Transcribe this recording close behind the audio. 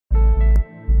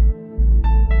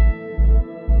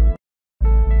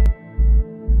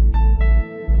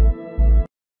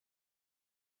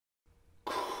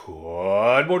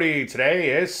morning. Today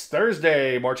is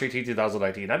Thursday, March 18,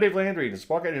 2019. I'm Dave Landry, and the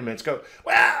market in minutes go,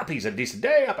 well, he's a decent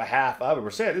day, up a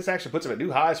 0.5%. This actually puts him at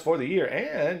new highs for the year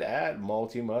and at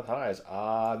multi-month highs.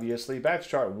 Obviously, back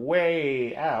chart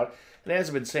way out. And as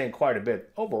I've been saying quite a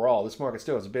bit, overall, this market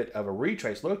still has a bit of a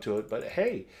retrace look to it. But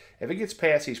hey, if it gets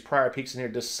past these prior peaks in here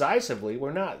decisively,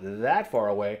 we're not that far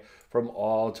away from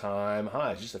all-time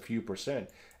highs, just a few percent,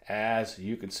 as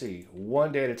you can see,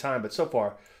 one day at a time. But so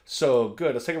far, so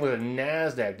good. Let's take a look at the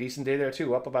NASDAQ. Decent day there,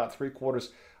 too, up about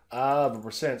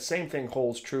 0.75%. Same thing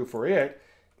holds true for it,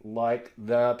 like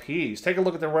the P's. Take a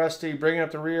look at the Rusty, bringing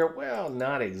up the rear. Well,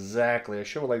 not exactly. I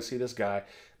sure would like to see this guy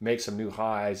make some new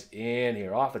highs in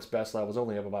here. Off its best levels,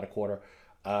 only up about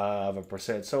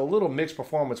 0.25%. So a little mixed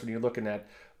performance when you're looking at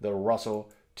the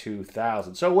Russell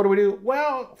 2000. So what do?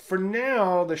 Well, for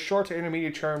now, the short to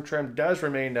intermediate term trend does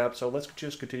remain up, so let's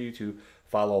just continue to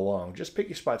follow along. Just pick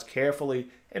your spots carefully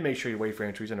and make sure you wait for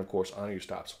entries and, of course, honor your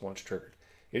stops once triggered.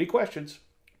 Any questions?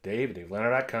 Dave at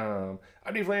DaveLandry.com.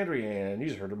 I'm Dave Landry, and you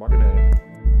just heard the Market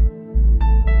Minute.